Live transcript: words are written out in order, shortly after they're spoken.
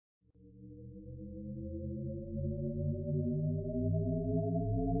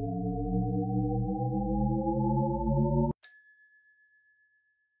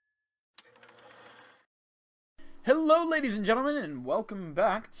Hello, ladies and gentlemen, and welcome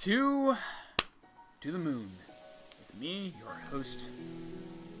back to the Moon. With me, your host,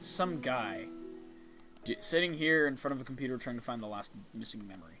 some guy, sitting here in front of a computer trying to find the last missing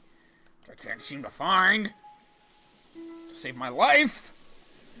memory, which I can't seem to find to save my life,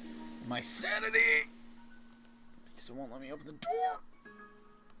 my sanity, because it won't let me open the door.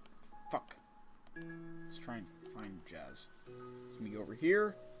 Fuck. Let's try and find Jazz. So we go over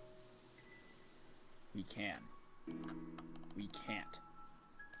here. We can. We can't.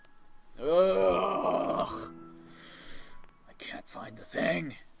 Ugh! I can't find the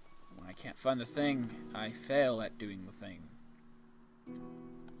thing. When I can't find the thing, I fail at doing the thing.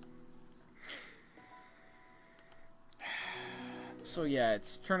 So yeah,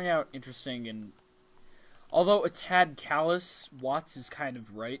 it's turning out interesting, and although a tad callous, Watts is kind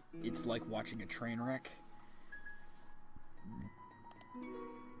of right. It's like watching a train wreck.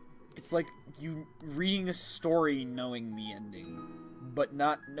 It's like you reading a story knowing the ending, but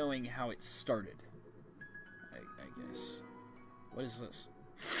not knowing how it started. I guess. What is this?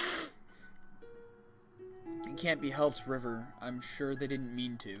 It can't be helped, River. I'm sure they didn't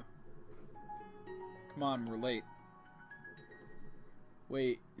mean to. Come on, we're late.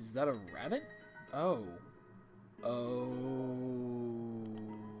 Wait, is that a rabbit? Oh. Oh.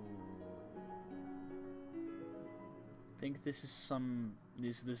 I think this is some...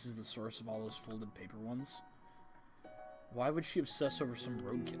 This is the source of all those folded paper ones. Why would she obsess over some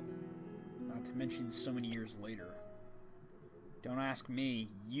roadkill? Not to mention so many years later. Don't ask me.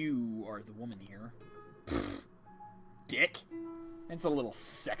 You are the woman here. Pfft. Dick. It's a little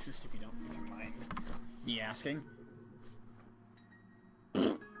sexist if you don't mind me asking.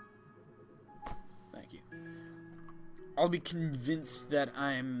 Thank you. I'll be convinced that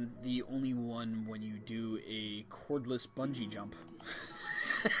I'm the only one when you do a cordless bungee jump.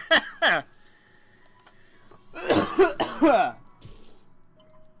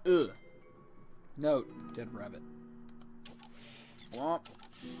 Ugh. Note, dead rabbit. Womp,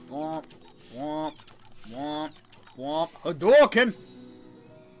 womp, womp, womp, womp. Hadouken!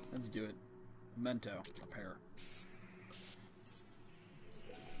 Let's do it. Memento. Prepare.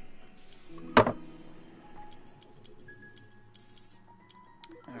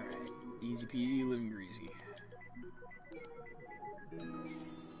 Alright. Easy peasy, living greasy.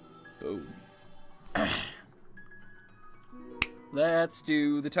 Boom. Let's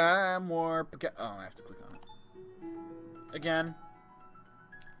do the time warp. Oh, I have to click on it. Again.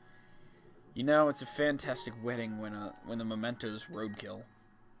 You know, it's a fantastic wedding when the memento's roadkill.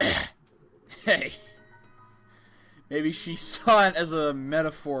 Hey. Maybe she saw it as a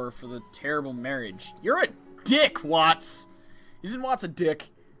metaphor for the terrible marriage. You're a dick, Watts! Isn't Watts a dick?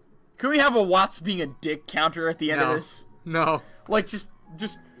 Can we have a Watts being a dick counter at the end of this? No. Like, just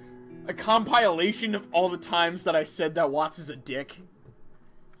a compilation of all the times that I said that Watts is a dick?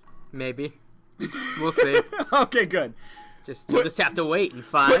 Maybe. We'll see. Okay, good. You'll just have to wait and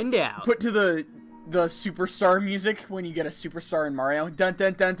find out. Put to the superstar music when you get a superstar in Mario. Dun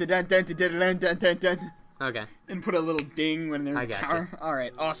dun dun dun dun dun dun dun dun dun dun. Okay. And put a little ding when there's I a got counter. you.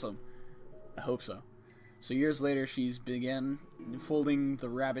 Alright, awesome. I hope so. So years later, she's began folding the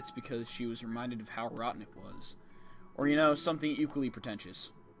rabbits because she was reminded of how rotten it was. Or, you know, something equally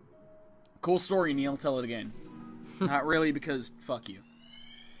pretentious. Cool story, Neil. Tell it again. Not really, because fuck you.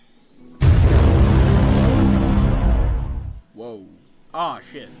 Whoa. Aw,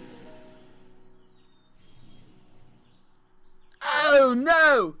 shit. Oh,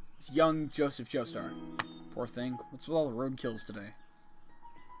 no! It's young Joseph Joestar. Poor thing. What's with all the roadkills today?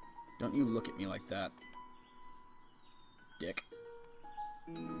 Don't you look at me like that. Dick.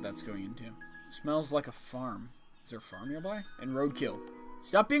 That's going into. Smells like a farm. Is there a farm nearby? And roadkill.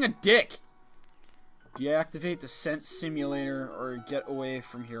 Stop being a dick! Deactivate the scent simulator or get away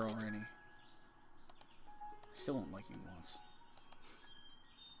from here already. I still don't like you once.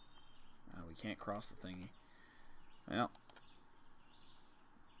 Oh, we can't cross the thingy. Well.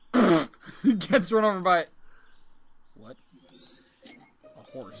 Gets run over by... What? A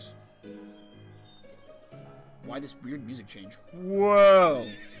horse. Why this weird music change? Whoa!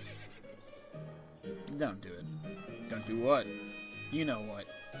 Don't do it. Don't do what? You know what.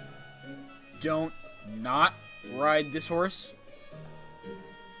 Don't not ride this horse?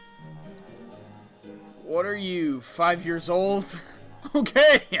 What are you, 5 years old?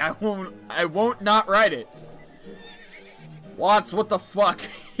 Okay, I won't not ride it. Watts, what the fuck?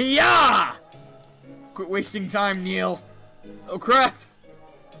 Yeah! Quit wasting time, Neil. Oh crap!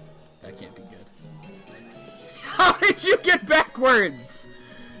 That can't be good. How did you get backwards?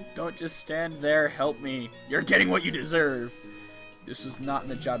 Don't just stand there, help me. You're getting what you deserve. This was not in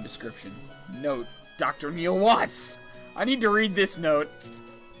the job description. Note, Dr. Neil Watts. I need to read this note.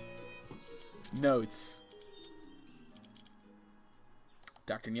 Notes.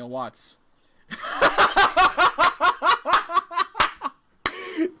 Dr. Neil Watts.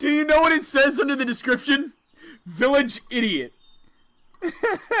 Do you know what it says under the description? Village idiot.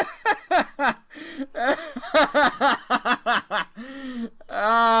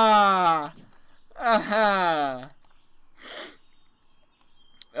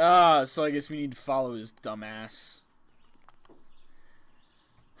 So I guess we need to follow his dumbass.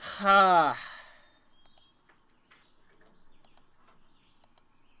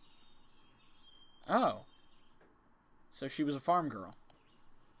 Oh. So she was a farm girl.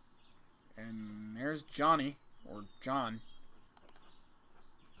 And there's Johnny, or John.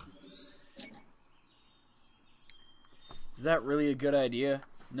 Is that really a good idea?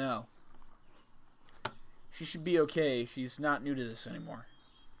 No. She should be okay. She's not new to this anymore.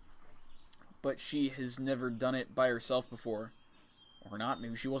 But she has never done it by herself before. Or not.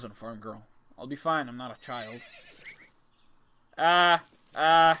 Maybe she wasn't a farm girl. I'll be fine. I'm not a child.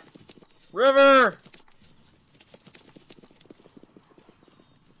 River!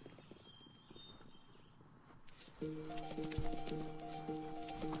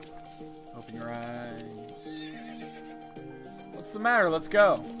 Open your eyes. What's the matter? Let's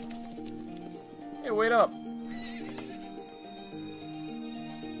go. Hey, wait up.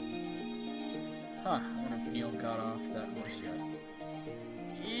 Huh, I wonder if Neil got off that horse yet.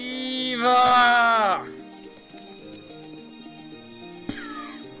 Eva!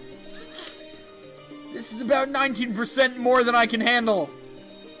 This is about 19% more than I can handle.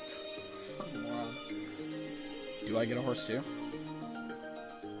 Do I get a horse too?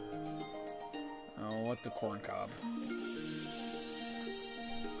 Oh, what the corn cob.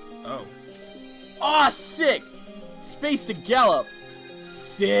 Oh. Aw, sick! Space to gallop.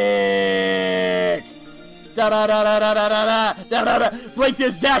 Sick! Da da da da da da da da da da. Blake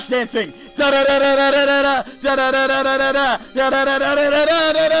is dash dancing. Da da da da da da da da da da da da da da da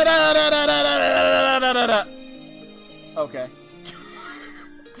da da da da da. Okay.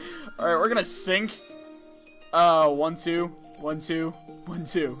 All right, we're gonna sync. 1 2 1 2 1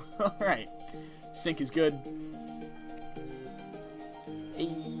 2. All right. Sync is good.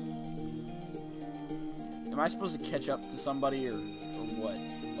 Am I supposed to catch up to somebody or what?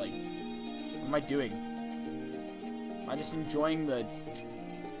 Like, what am I doing? Am I just enjoying the...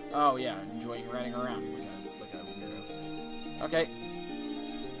 Oh, yeah, enjoying riding around like a weirdo. Okay.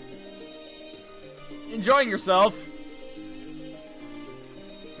 Enjoying yourself.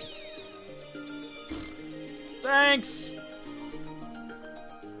 Thanks!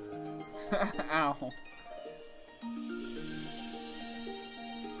 Ow.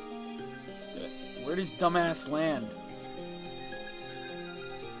 Where does dumbass land?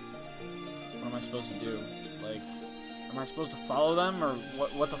 What am I supposed to do? Like, am I supposed to follow them, or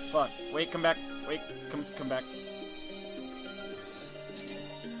what the fuck? Wait, come back. Wait, come back.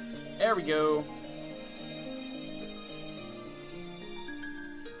 There we go.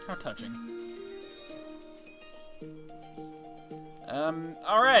 How touching.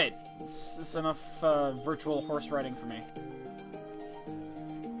 Alright. This is enough, virtual horse riding for me.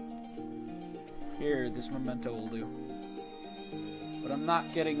 Here, this memento will do. But I'm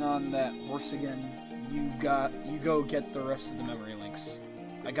not getting on that horse again. You go get the rest of the memory links.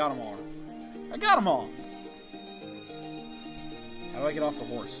 I got them all. I got them all! How do I get off the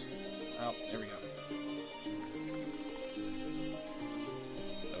horse? Oh, there we go.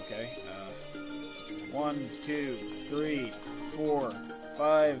 Okay, 1, 2, 3, 4,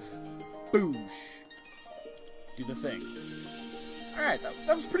 5. Boosh. Do the thing. Alright,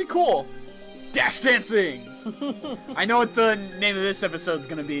 that was pretty cool. Dash dancing! I know what the name of this episode's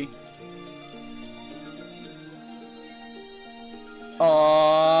gonna be.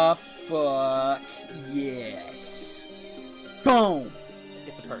 Aw, fuck yes. Boom!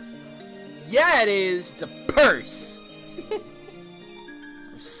 It's a purse. Yeah, it is the purse!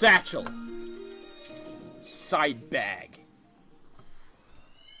 Or satchel. Side bag.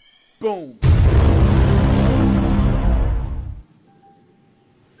 Boom.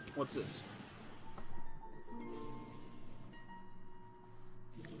 What's this?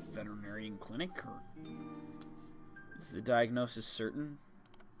 Veterinarian clinic? Or is the diagnosis certain?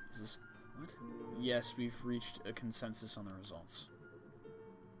 Is this... What? Yes, we've reached a consensus on the results.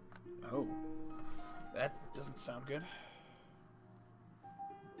 Oh. That doesn't sound good.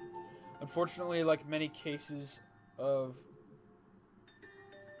 Unfortunately, like many cases of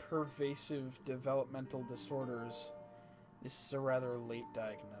pervasive developmental disorders, this is a rather late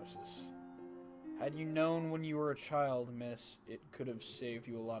diagnosis. Had you known when you were a child, miss, it could have saved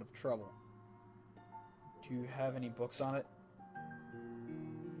you a lot of trouble. Do Do you have any books on it?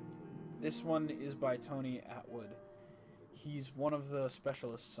 This one is by Tony Atwood. He's one of the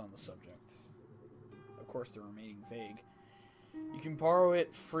specialists on the subject. Of course, they're remaining vague. You can borrow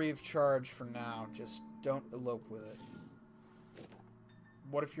it free of charge for now. Just don't elope with it.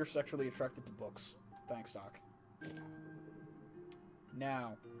 What if you're sexually attracted to books? Thanks, Doc.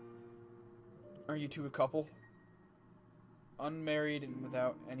 Now, are you two a couple? Unmarried and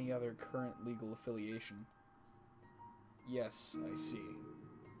without any other current legal affiliation. Yes, I see.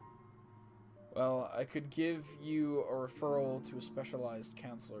 Well, I could give you a referral to a specialized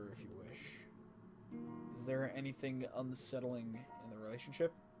counselor if you wish. Is there anything unsettling in the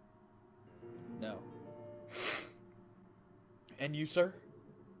relationship? No. And you, sir?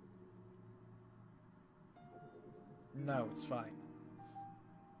 No, it's fine.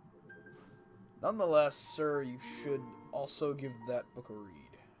 Nonetheless, sir, you should also give that book a read.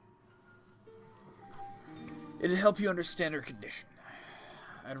 It'd help you understand her condition.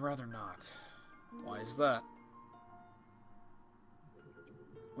 I'd rather not. Why is that?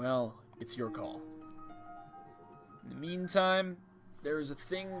 Well, it's your call. In the meantime, there is a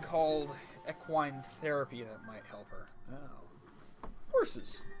thing called equine therapy that might help her. Oh.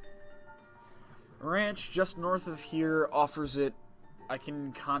 Horses. A ranch just north of here offers it. I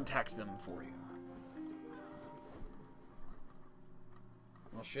can contact them for you.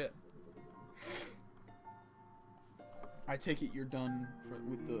 Well, shit. I take it you're done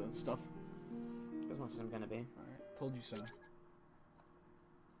with the stuff? As much as I'm gonna be. Alright, told you so.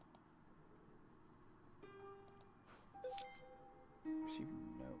 Receive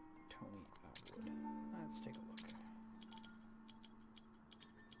note, Tony Atwood. Let's take a look.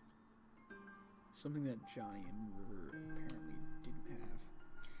 Something that Johnny and River apparently didn't have.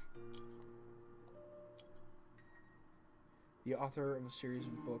 The author of a series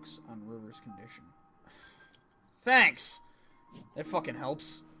of books on River's condition. Thanks! That fucking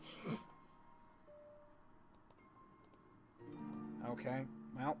helps. Okay,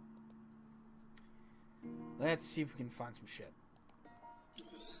 well. Let's see if we can find some shit.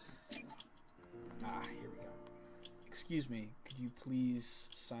 Ah, here we go. Excuse me, could you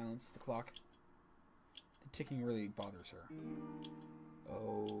please silence the clock? The ticking really bothers her.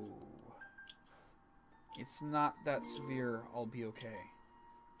 Oh. It's not that severe, I'll be okay.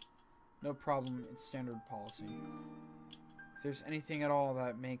 No problem, it's standard policy. If there's anything at all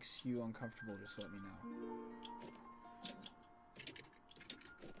that makes you uncomfortable, just let me know.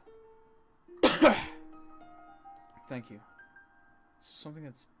 Thank you. So something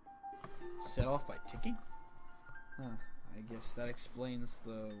that's set off by ticking? Huh. I guess that explains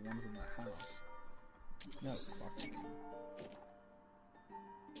the ones in the house. No, clock ticking.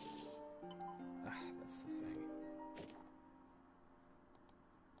 Ah, that's the thing.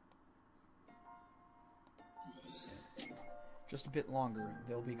 Just a bit longer.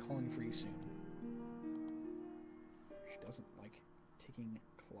 They'll be calling for you soon. She doesn't like ticking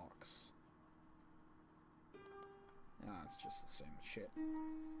clocks. Ah, it's just the same shit. Yeah,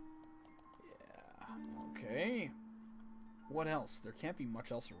 okay. What else? There can't be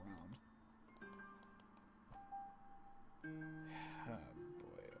much else around.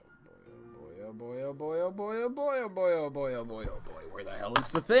 Oh boy, oh boy, oh boy, oh boy, oh boy, oh boy, oh boy, oh boy. Where the hell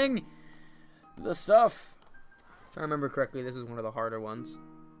is the thing? The stuff. If I remember correctly, this is one of the harder ones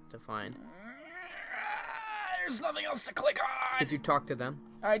to find. There's nothing else to click on. Did you talk to them?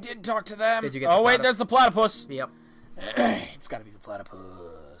 I did talk to them. Did you get Oh wait, there's the platypus. Yep. It's gotta be the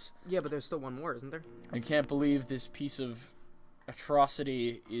platypus. Yeah, but there's still one more, isn't there? I can't believe this piece of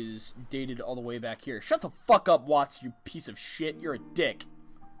atrocity is dated all the way back here. Shut the fuck up, Watts, you piece of shit. You're a dick.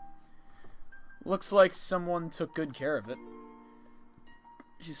 Looks like someone took good care of it.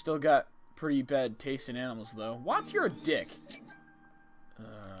 She's still got pretty bad taste in animals, though. Watts, you're a dick.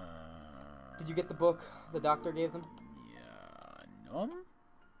 Did you get the book the doctor gave them? Yeah, no?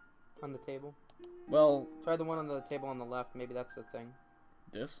 On the table? Well... Try the one on the table on the left. Maybe that's the thing.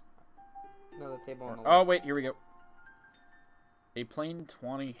 This? No, the table on the left. Oh, wait, here we go. A plain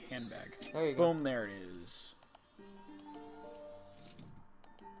 20 handbag. There you go. Boom, there it is.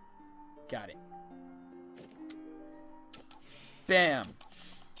 Got it. Bam.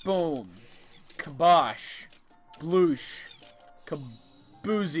 Boom. Kabosh. Bloosh.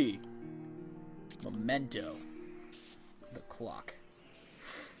 Kaboozy. Memento. The clock.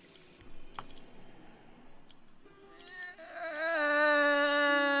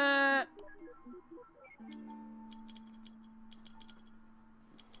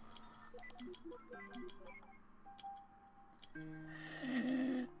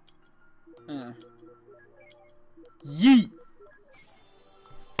 Yeet.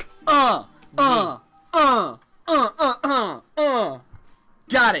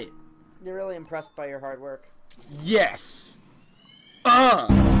 Got it! You're really impressed by your hard work. Yes! Oh,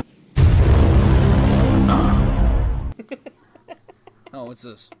 what's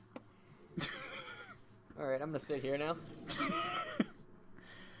this? Alright, I'm gonna sit here now.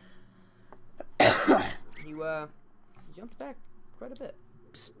 You jumped back quite a bit.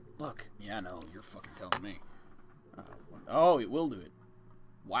 Psst, look. Yeah, no, you're fucking telling me. Oh, it will do it.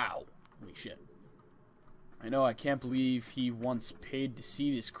 Wow. Holy shit. I know, I can't believe he once paid to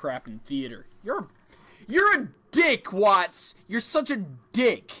see this crap in theater. You're a dick, Watts! You're such a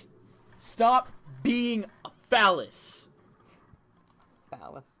dick! Stop being a phallus.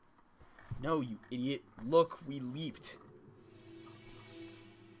 Phallus. No, you idiot. Look, we leaped.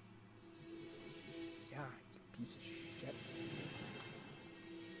 Yeah, you piece of shit.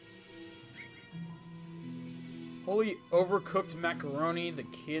 Holy overcooked macaroni, the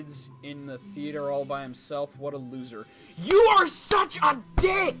kid's in the theater all by himself. What a loser. You are such a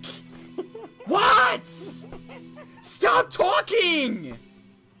dick! What? Stop talking!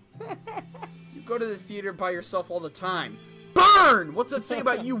 You go to the theater by yourself all the time. Burn! What's that say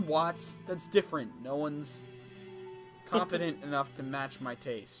about you, Watts? That's different. No one's competent enough to match my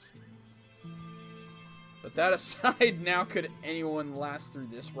taste. But that aside, now could anyone last through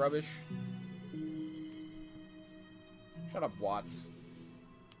this rubbish? Shut up, Watts.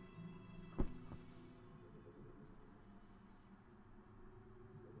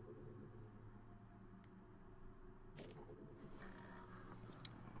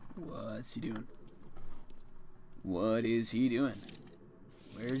 What's he doing? What is he doing?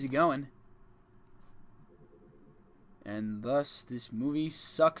 Where's he going? And thus, this movie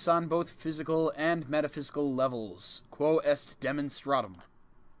sucks on both physical and metaphysical levels. Quo est demonstratum.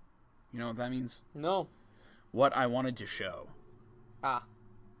 You know what that means? No. What I wanted to show. Ah.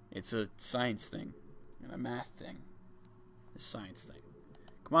 It's a science thing. And a math thing. A science thing.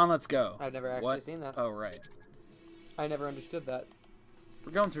 Come on, let's go. I've never actually seen that. Oh, right. I never understood that.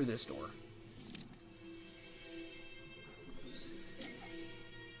 We're going through this door.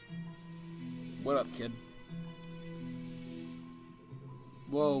 What up, kid?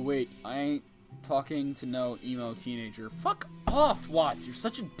 Whoa, wait. I ain't talking to no emo teenager. Fuck off, Watts. You're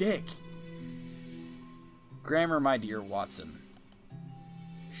such a dick. Grammar, my dear Watson.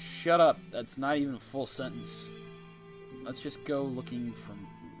 Shut up. That's not even a full sentence. Let's just go look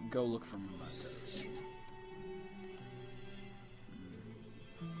for mementos.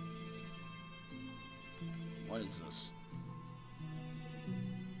 What is this?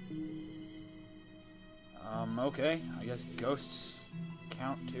 Okay. I guess ghosts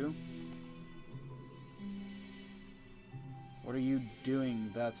count too. What are you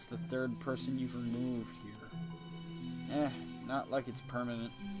doing? That's the third person you've removed here. Not like it's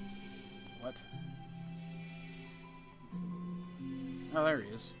permanent. What? Oh, there he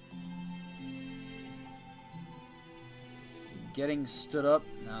is. Getting stood up?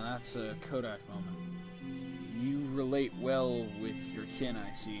 Now that's a Kodak moment. You relate well with your kin,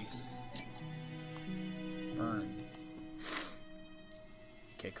 I see. Burn.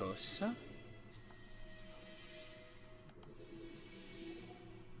 Que cosa?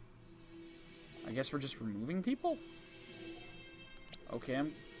 I guess we're just removing people? Okay,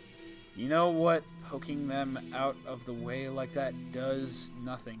 you know what poking them out of the way like that does?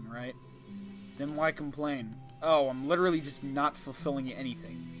 Nothing, right? Then why complain? Oh, I'm literally just not fulfilling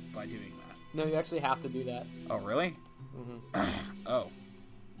anything by doing that. No, you actually have to do that. Oh, really? Mm-hmm. Oh.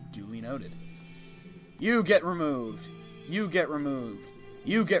 Duly noted. You get removed. You get removed.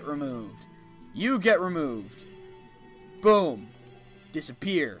 You get removed. You get removed. Boom.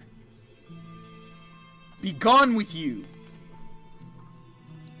 Disappear. Be gone with you.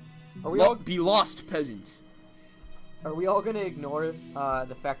 Are we all Be lost, peasants. Are we all gonna ignore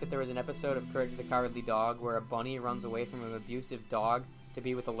the fact that there was an episode of Courage the Cowardly Dog where a bunny runs away from an abusive dog to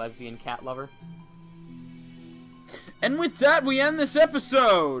be with a lesbian cat lover? And with that, we end this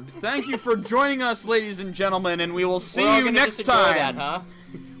episode. Thank you for joining us, ladies and gentlemen, and we will see you next time. That, huh?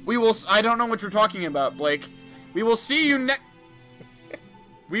 We will. I don't know what you're talking about, Blake. We will see you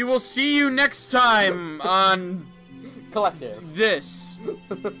We will see you next time on Collective. This.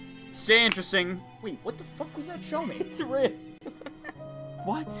 Stay interesting. Wait, what the fuck was that show me? It's real.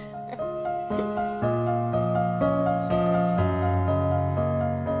 What?